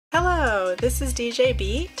Hello, this is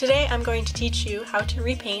DeeJayBe. Today I'm going to teach you how to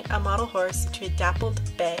repaint a model horse to a dappled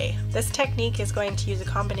bay. This technique is going to use a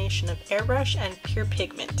combination of airbrush and pure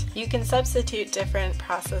pigment. You can substitute different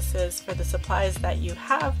processes for the supplies that you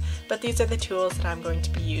have, but these are the tools that I'm going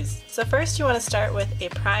to be using. So first you want to start with a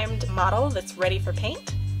primed model that's ready for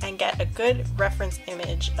paint and get a good reference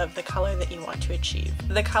image of the color that you want to achieve.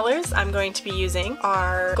 The colors I'm going to be using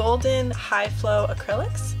are golden high flow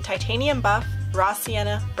acrylics, titanium buff, raw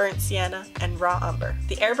sienna, burnt sienna, and raw umber.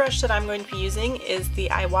 The airbrush that I'm going to be using is the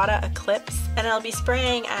Iwata Eclipse, and I'll be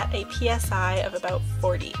spraying at a PSI of about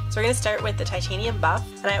 40. So we're going to start with the titanium buff,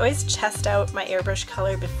 and I always test out my airbrush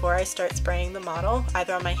color before I start spraying the model,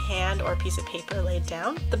 either on my hand or a piece of paper laid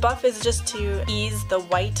down. The buff is just to ease the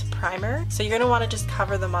white primer, so you're going to want to just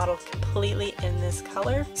cover the model completely in this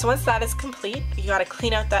color. So once that is complete, you got to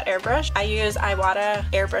clean out that airbrush. I use Iwata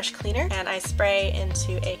Airbrush Cleaner, and I spray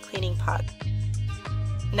into a cleaning pot.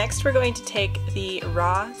 Next we're going to take the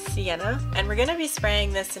raw sienna, and we're going to be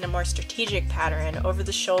spraying this in a more strategic pattern over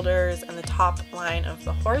the shoulders and the top line of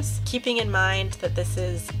the horse, keeping in mind that this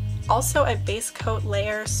is also a base coat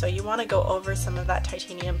layer, so you want to go over some of that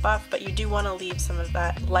titanium buff, but you do want to leave some of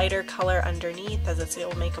that lighter color underneath, as it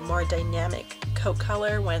will make a more dynamic coat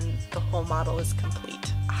color when the whole model is complete.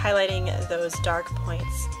 Highlighting those dark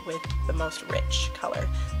points with the most rich color,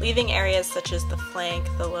 leaving areas such as the flank,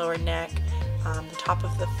 the lower neck, the top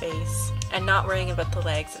of the face, and not worrying about the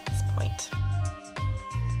legs at this point.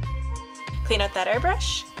 Clean out that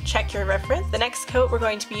airbrush, check your reference. The next coat we're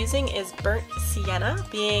going to be using is burnt sienna,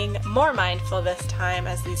 being more mindful this time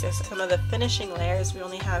as these are some of the finishing layers. We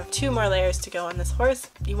only have 2 more layers to go on this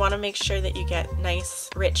horse. You want to make sure that you get nice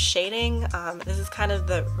rich shading. This is kind of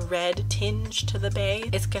the red tinge to the bay.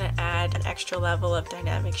 It's going to add an extra level of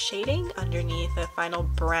dynamic shading underneath the final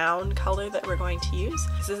brown color that we're going to use.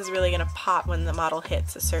 This is really going to pop when the model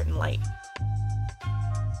hits a certain light.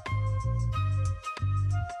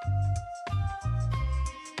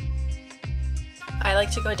 I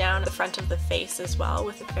like to go down the front of the face as well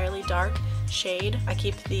with a fairly dark shade. I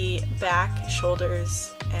keep the back,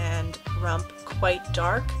 shoulders, and rump quite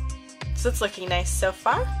dark. So it's looking nice so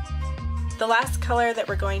far. The last color that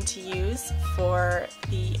we're going to use for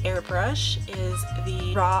the airbrush is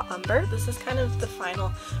the raw umber. This is kind of the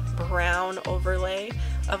final brown overlay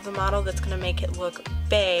of the model that's going to make it look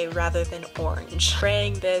bay rather than orange.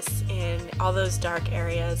 Spraying this in all those dark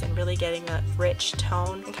areas and really getting that rich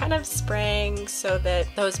tone, and kind of spraying so that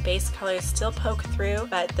those base colors still poke through,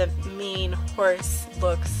 but the main horse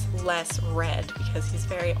looks less red because he's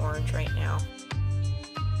very orange right now.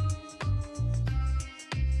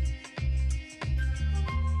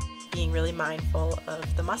 Being really mindful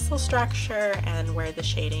of the muscle structure and where the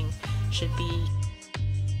shading should be.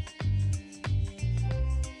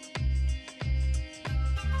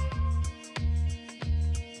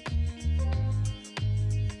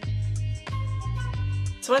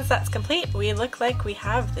 So once that's complete, we look like we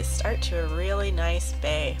have the start to a really nice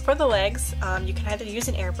bay. For the legs, you can either use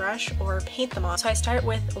an airbrush or paint them on. So I start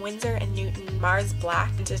with Winsor & Newton Mars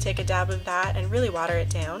Black to take a dab of that and really water it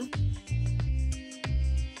down.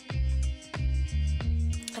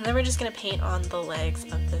 And then we're just going to paint on the legs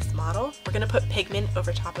of this model. We're going to put pigment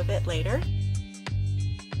over top of it later.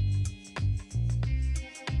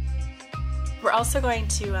 We're also going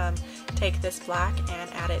to take this black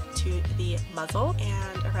and add it to the muzzle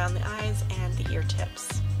and around the eyes and the ear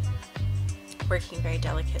tips, working very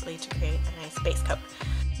delicately to create a nice base coat.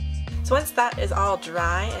 So once that is all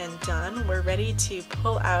dry and done, we're ready to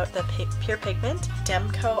pull out the pure pigment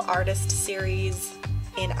Demco Artist Series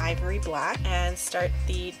in ivory black and start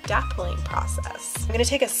the dappling process. I'm going to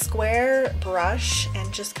take a square brush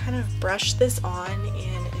and just kind of brush this on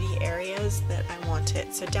in the areas that I want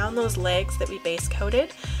it. So down those legs that we base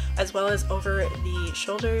coated, as well as over the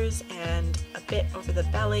shoulders and a bit over the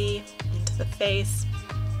belly, into the face,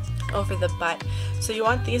 over the butt. So you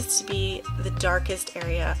want these to be the darkest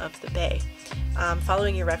area of the bay.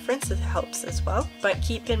 Following your reference helps as well, but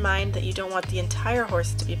keep in mind that you don't want the entire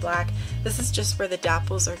horse to be black. This is just where the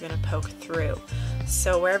dapples are going to poke through.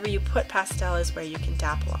 So wherever you put pastel is where you can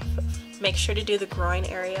dapple off of. Make sure to do the groin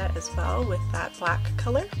area as well with that black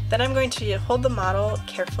color. Then I'm going to hold the model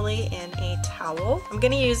carefully in a towel. I'm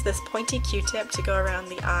going to use this pointy Q-tip to go around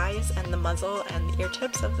the eyes and the muzzle and the ear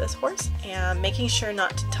tips of this horse, and making sure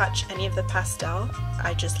not to touch any of the pastel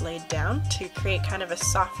I just laid down to create kind of a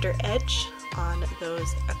softer edge on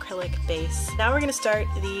those acrylic base. Now we're going to start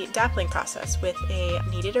the dappling process with a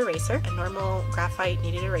kneaded eraser, a normal graphite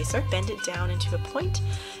kneaded eraser. Bend it down into a point,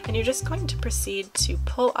 and you're just going to proceed to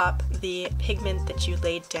pull up the pigment that you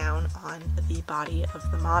laid down on the body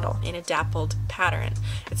of the model in a dappled pattern.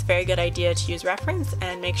 It's a very good idea to use reference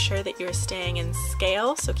and make sure that you're staying in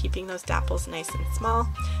scale, so keeping those dapples nice and small.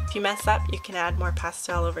 If you mess up, you can add more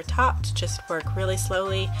pastel over top to just work really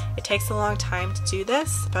slowly. It takes a long time to do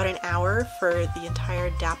this, about an hour for the entire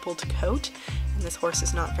dappled coat, and this horse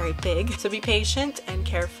is not very big, so be patient and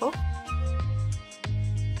careful.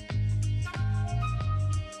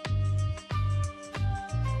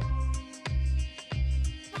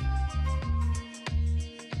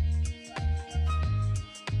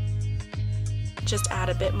 Just add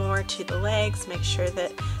a bit more to the legs, make sure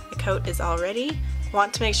that the coat is all ready.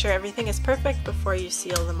 Want to make sure everything is perfect before you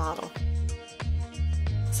seal the model.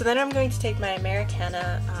 So then I'm going to take my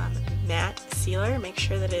Americana matte sealer, make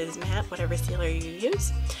sure that it is matte, whatever sealer you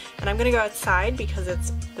use. And I'm going to go outside because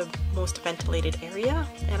it's the most ventilated area,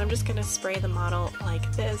 and I'm just going to spray the model like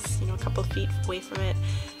this, you know, a couple feet away from it,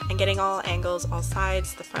 and getting all angles, all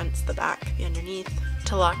sides, the fronts, the back, the underneath,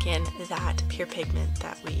 to lock in that pure pigment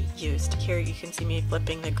that we used. Here you can see me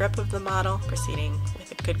flipping the grip of the model, proceeding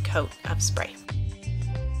with a good coat of spray.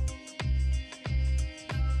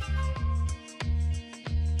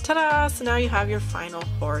 Ta-da! So now you have your final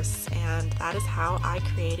horse, and that is how I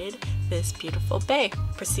created this beautiful bay.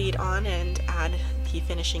 Proceed on and add the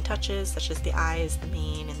finishing touches, such as the eyes, the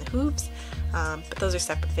mane, and the hooves, but those are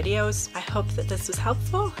separate videos. I hope that this was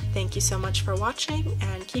helpful. Thank you so much for watching,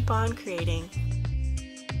 and keep on creating.